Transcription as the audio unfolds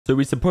So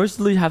we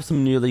supposedly have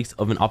some new leaks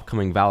of an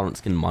upcoming Valorant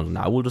skin bundle.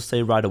 Now I will just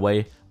say right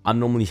away, I'm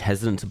normally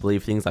hesitant to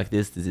believe things like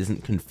this. This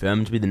isn't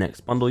confirmed to be the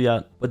next bundle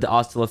yet, but there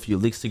are still a few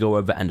leaks to go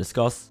over and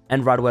discuss.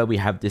 And right away we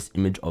have this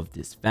image of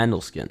this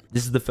Vandal skin.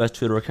 This is the first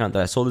Twitter account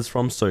that I saw this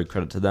from, so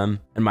credit to them.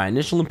 And my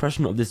initial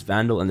impression of this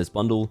Vandal and this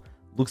bundle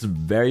looks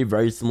very,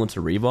 very similar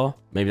to Reaver.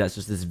 Maybe that's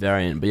just this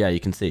variant, but yeah, you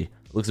can see.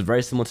 It looks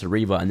very similar to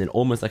Reaver and then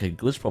almost like a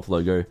glitch prop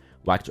logo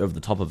whacked over the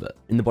top of it.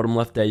 In the bottom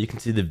left there, you can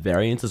see the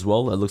variants as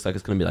well. It looks like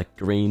it's going to be like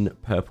green,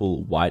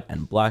 purple, white,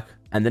 and black.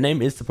 And the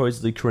name is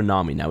supposedly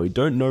Kuronami. Now, we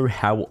don't know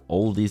how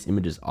old these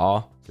images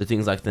are. So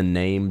things like the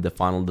name, the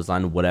final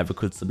design, whatever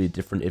could still be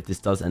different if this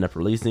does end up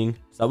releasing.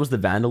 So that was the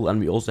Vandal, and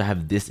we also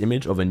have this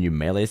image of a new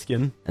melee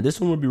skin. And this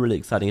one would be really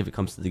exciting if it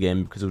comes to the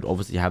game because it would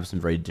obviously have some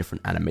very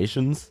different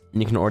animations.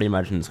 And you can already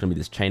imagine it's going to be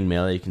this chain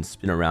melee, you can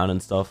spin around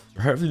and stuff.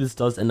 So hopefully this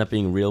does end up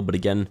being real, but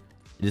again,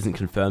 it isn't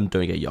confirmed,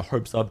 don't get your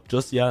hopes up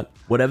just yet.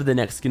 Whatever the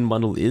next skin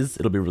bundle is,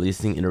 it'll be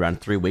releasing in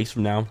around 3 weeks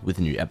from now with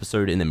a new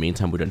episode. In the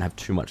meantime, we don't have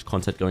too much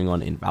content going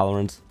on in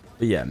Valorant.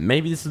 But yeah,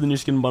 maybe this is the new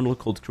skin bundle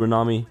called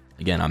Kuronami.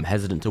 Again, I'm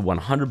hesitant to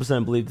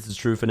 100% believe this is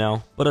true for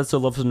now, but I'd still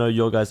love to know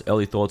your guys'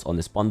 early thoughts on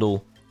this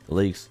bundle, the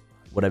leaks,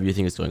 whatever you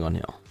think is going on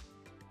here.